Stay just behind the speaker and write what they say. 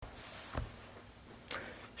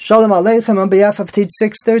Shalom Aleichem, on behalf of Teach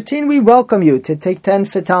 613, we welcome you to Take 10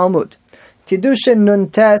 for Talmud.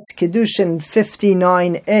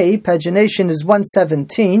 Kiddushin59A, pagination is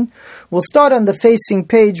 117. We'll start on the facing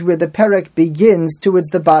page where the perek begins towards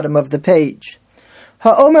the bottom of the page.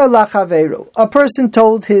 Ha'omer lachaveru, a person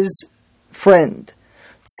told his friend,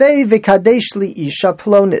 Tzei v'kadesh li isha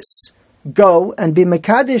plonis, go and be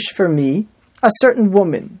mekadesh for me a certain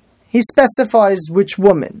woman. He specifies which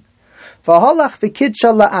woman. V'halach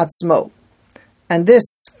v'kidsha la'atzmo, and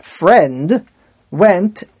this friend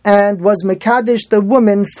went and was mekadesh the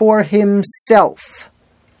woman for himself.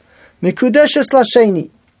 Mikudeshes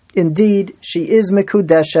lasheni, indeed she is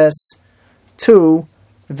mikudeshes to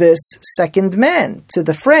this second man, to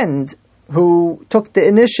the friend who took the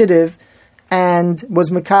initiative and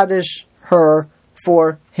was mekadesh her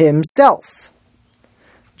for himself.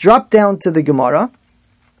 Drop down to the Gemara.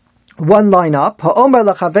 One line up, Ha'omer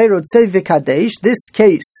lachaveru tzei v'kadesh, this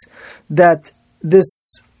case that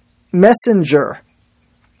this messenger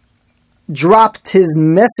dropped his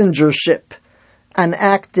messengership and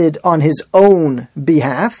acted on his own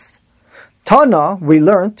behalf. Tana, we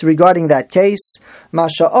learnt regarding that case,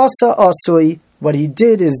 Masha asa asui, what he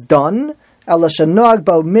did is done, Elashanag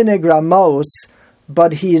ba minig ramos,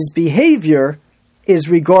 but his behavior is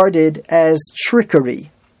regarded as trickery.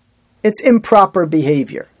 It's improper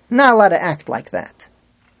behavior. Not allowed to act like that.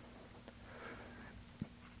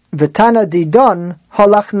 V'tana didon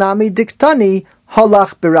halach nami diktani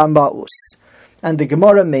halach birambaus. And the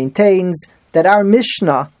Gemara maintains that our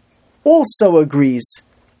Mishnah also agrees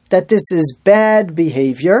that this is bad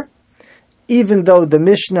behavior, even though the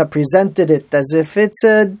Mishnah presented it as if it's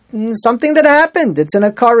something that happened, it's an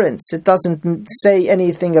occurrence. It doesn't say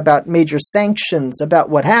anything about major sanctions about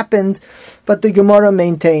what happened, but the Gemara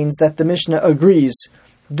maintains that the Mishnah agrees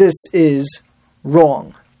this is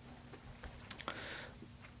wrong.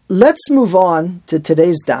 Let's move on to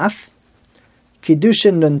today's daf,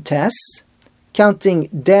 Kiddushin Nuntes, counting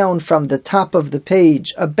down from the top of the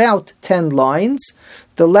page about 10 lines.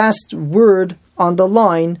 The last word on the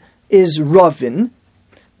line is Ravin,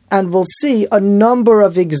 and we'll see a number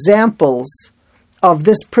of examples of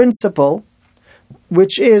this principle,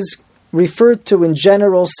 which is referred to in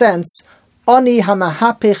general sense, Ani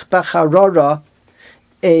hamahapich b'charara,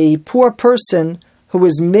 a poor person who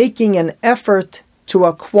is making an effort to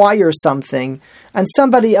acquire something and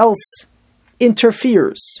somebody else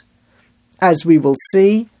interferes. As we will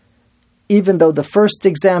see, even though the first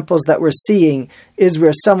examples that we're seeing is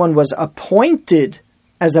where someone was appointed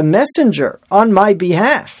as a messenger on my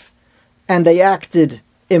behalf and they acted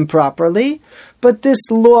improperly, but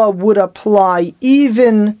this law would apply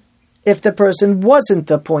even if the person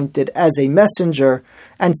wasn't appointed as a messenger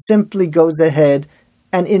and simply goes ahead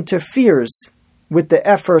and interferes with the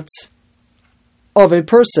efforts of a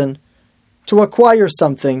person to acquire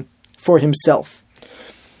something for himself.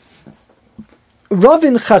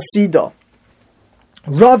 Ravin Chasida.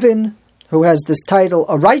 Ravin, who has this title,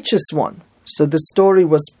 a righteous one. So this story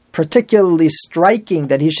was particularly striking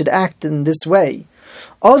that he should act in this way.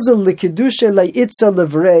 Azal l'kedusha le'itza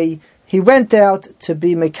levrei. He went out to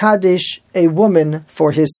be mekadesh a woman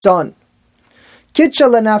for his son. Kitcha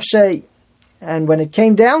lenafshei. And when it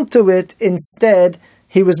came down to it, instead,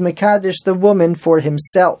 he was mekadesh the woman for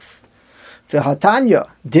himself.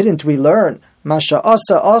 V'hatanya, didn't we learn, Masha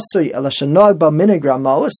asa asui elashanag ba minig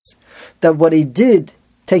ramos, that what he did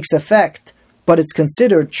takes effect, but it's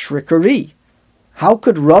considered trickery. How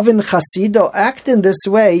could Ravin Chasido act in this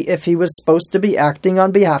way if he was supposed to be acting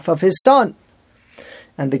on behalf of his son?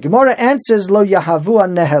 And the Gemara answers, Lo yahavu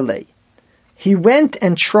an nehelei. He went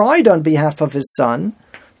and tried on behalf of his son,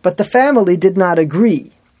 but the family did not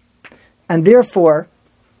agree. And therefore,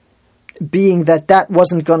 being that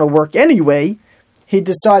wasn't going to work anyway, he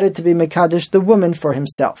decided to be mekadesh the woman for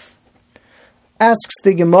himself. Asks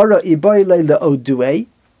the Gemara, Iboyle le'odue,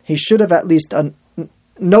 he should have at least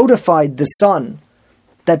notified the son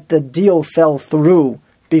that the deal fell through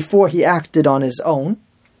before he acted on his own.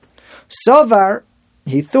 Savar,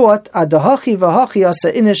 he thought, Adahachi v'hachi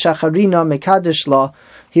asa inish acharina mekadesh la,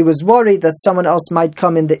 he was worried that someone else might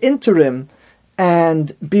come in the interim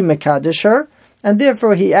and be mekadesh her, and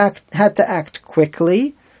therefore he had to act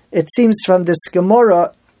quickly. It seems from this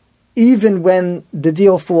Gemara, even when the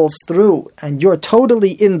deal falls through and you're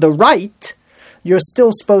totally in the right, you're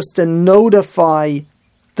still supposed to notify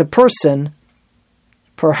the person,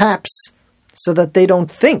 perhaps so that they don't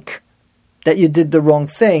think that you did the wrong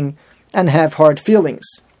thing and have hard feelings.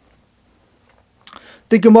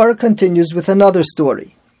 The Gemara continues with another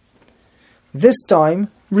story, this time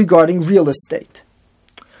regarding real estate.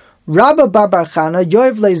 Rabba Bar Bar Chana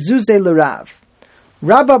Yoev le Zuze l'Rav.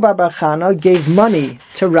 Rabba bar bar Chana gave money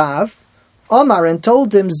to Rav, Omar, and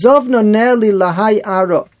told him, Zovno neli lahai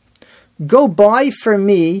aro, go buy for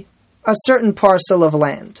me a certain parcel of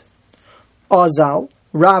land. Ozal,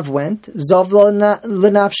 Rav went, Zovlo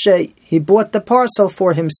lenafshei, he bought the parcel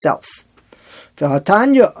for himself.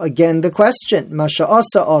 V'hatanya, again the question, Masha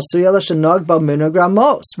asa asu yelashanag ba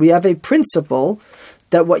minogramos. We have a principle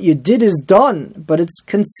that what you did is done, but it's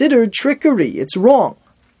considered trickery, it's wrong.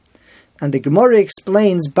 And the Gemara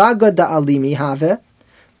explains, Baga da alimi have,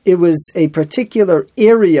 it was a particular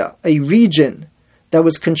area, a region, that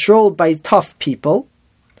was controlled by tough people.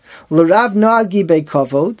 L'Rav nagi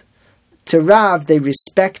be'kavod, to Rav they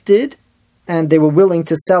respected, and they were willing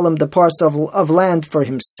to sell him the parcel of land for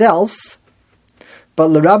himself.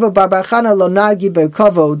 But l'Rabba bar bar Chana lo nagi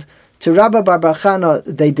be'kavod, to Rabba bar bar Chana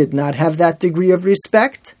they did not have that degree of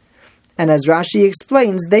respect. And as Rashi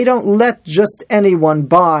explains, they don't let just anyone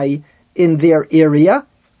buy in their area,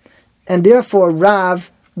 and therefore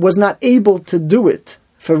Rav was not able to do it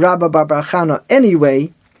for Rabba bar bar Chana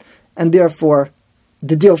anyway, and therefore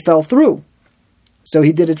the deal fell through. So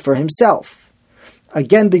he did it for himself.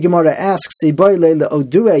 Again, the Gemara asks,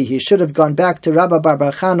 he should have gone back to Rabba bar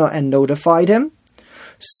bar Chana and notified him.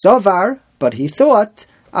 Sovar, but he thought,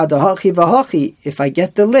 Adahachi vahachi, if I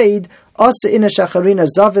get delayed, Asa ina shacharina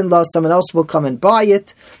zavin la, someone else will come and buy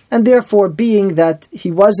it, and therefore, being that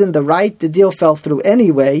he was in the right, the deal fell through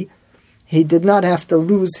anyway, he did not have to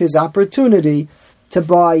lose his opportunity to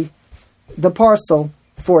buy the parcel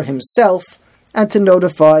for himself and to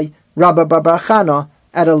notify Rabba bar bar Chana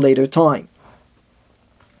at a later time.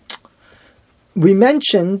 We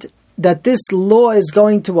mentioned that this law is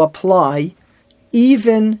going to apply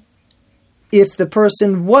even if the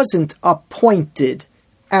person wasn't appointed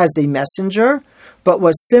as a messenger, but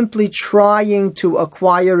was simply trying to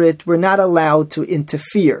acquire it. We're not allowed to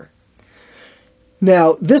interfere.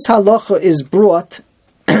 Now, this halacha is brought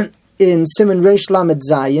in Siman Reish Lamed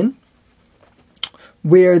Zayin,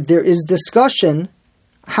 where there is discussion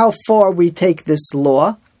how far we take this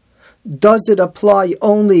law. Does it apply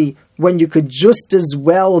only when you could just as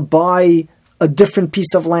well buy a different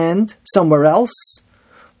piece of land somewhere else?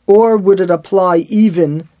 Or would it apply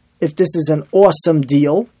even if this is an awesome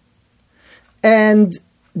deal? And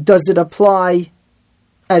does it apply,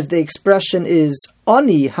 as the expression is,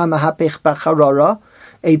 ani hamahapech bacharara,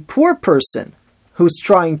 a poor person who's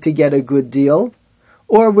trying to get a good deal?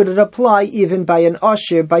 Or would it apply even by an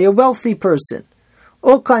ashir, by a wealthy person?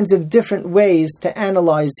 All kinds of different ways to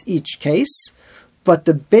analyze each case, but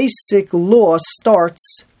the basic law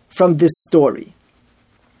starts from this story.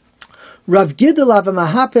 Rav Gidel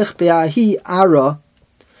avamahapech be'ahi ara.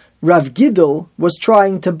 Rav Gidel was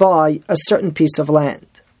trying to buy a certain piece of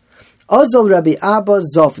land. Azal Rabbi Abba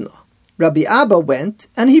Zovna. Rabbi Abba went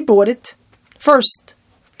and he bought it first.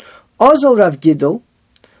 Azal Rav Gidel.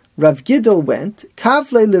 Rav Gidel went.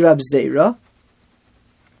 Kavle l'Rav Zera.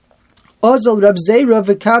 Azal Rav Zera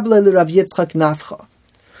v'kavle l'Rav Yitzchak Nafcha.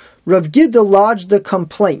 Rav Gidel lodged a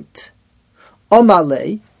complaint.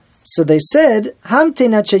 Omalei. So they said,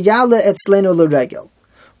 Hamtein achayale etzlenu l'regel.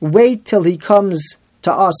 Wait till he comes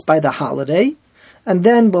to us by the holiday, and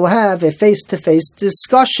then we'll have a face-to-face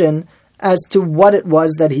discussion as to what it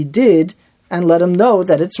was that he did, and let him know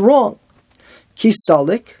that it's wrong.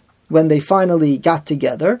 Kisalik, when they finally got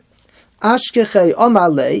together, Ashkechei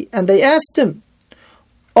Omalei, and they asked him,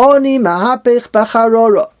 Oni mahapech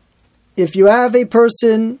bacharora. If you have a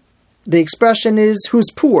person, the expression is,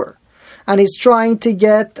 who's poor, and he's trying to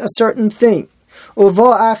get a certain thing,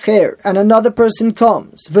 uvo acher, and another person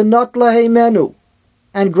comes, v'not lahemenu,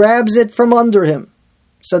 and grabs it from under him,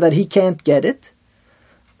 so that he can't get it.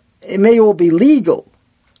 It may all be legal,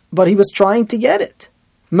 but he was trying to get it.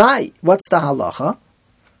 Mai, what's the halacha?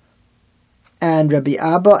 And Rabbi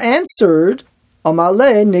Abba answered,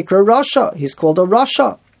 Amale nikra rasha. He's called a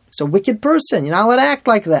rasha. It's a wicked person. You're not allowed to act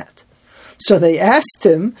like that. So they asked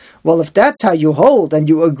him, well, if that's how you hold, and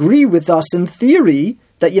you agree with us in theory,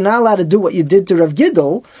 that you're not allowed to do what you did to Rav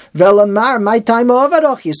Gidel, velamar my time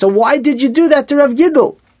avarochi. So why did you do that to Rav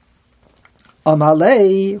Gidel?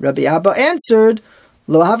 Amalei, Rabbi Abba answered,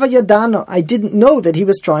 Lo hava yadana. I didn't know that he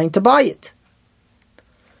was trying to buy it.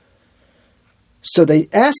 So they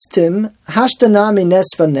asked him, Hashtanami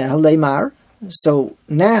nesvaneh leimar. So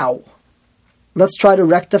now, let's try to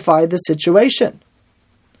rectify the situation.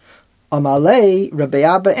 Amalei, Rabbi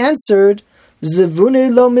Abba answered,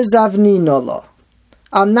 Zivune lo mizavni nolo.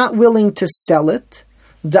 I'm not willing to sell it.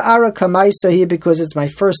 Da'ara kamaisahi, because it's my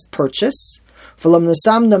first purchase. V'lam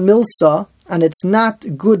nasamna milsa, and it's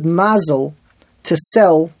not good mazel to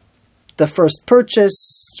sell the first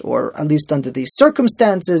purchase or at least under these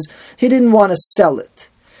circumstances, he didn't want to sell it.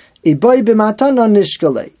 If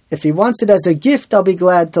he wants it as a gift, I'll be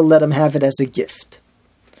glad to let him have it as a gift.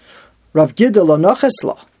 Rav Gidl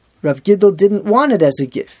Rav Gidl didn't want it as a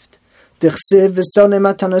gift. Pasuk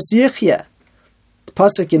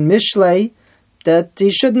in Mishlei that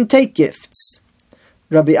he shouldn't take gifts.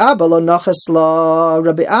 Rabbi Abba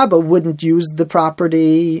wouldn't use the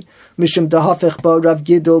property Mishum dahafich ba Rav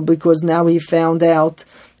Gidl, because now he found out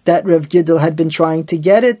that Rav Gidl had been trying to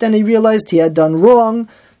get it, and he realized he had done wrong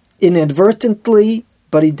inadvertently,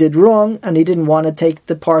 but he did wrong, and he didn't want to take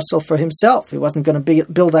the parcel for himself. He wasn't going to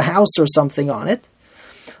build a house or something on it.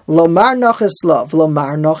 Lomar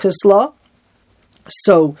nachisla.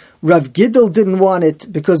 So Rav Gidl didn't want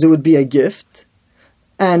it because it would be a gift,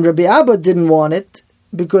 and Rabbi Abba didn't want it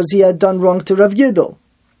because he had done wrong to Rav Gidl.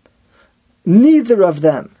 Neither of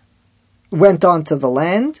them went onto the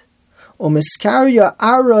land. Umiskarya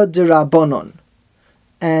ara derabonon,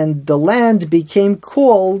 and the land became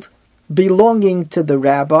called belonging to the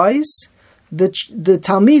rabbis. The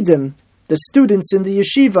Talmidim, the students in the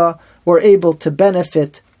yeshiva, were able to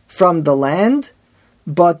benefit from the land,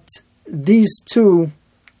 but these two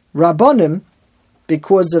rabbonim,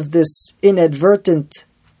 because of this inadvertent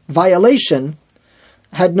violation,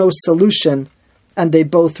 had no solution, and they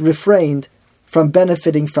both refrained from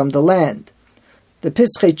benefiting from the land. The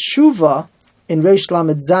Pischei Tshuva in Reish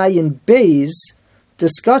Lamed Zayin Beis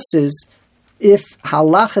discusses if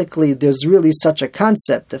halachically there's really such a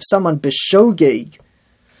concept. If someone b'shogeg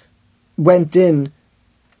went in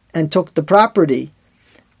and took the property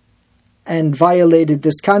and violated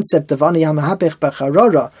this concept of ani hamahapech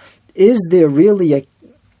b'charora, is there really a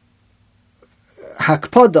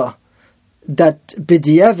hakpada that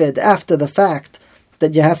b'diavad, after the fact,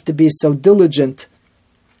 that you have to be so diligent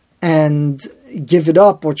and give it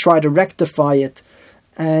up or try to rectify it?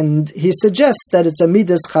 And he suggests that it's a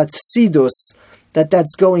midas chatzidus,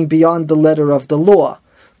 that's going beyond the letter of the law.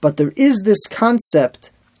 But there is this concept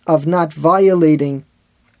of not violating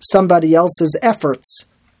somebody else's efforts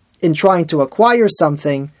in trying to acquire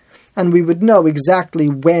something, and we would know exactly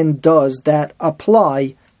when does that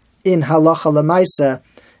apply in halacha lemaisa,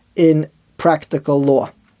 in practical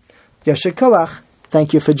law. Yasher koach.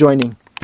 Thank you for joining.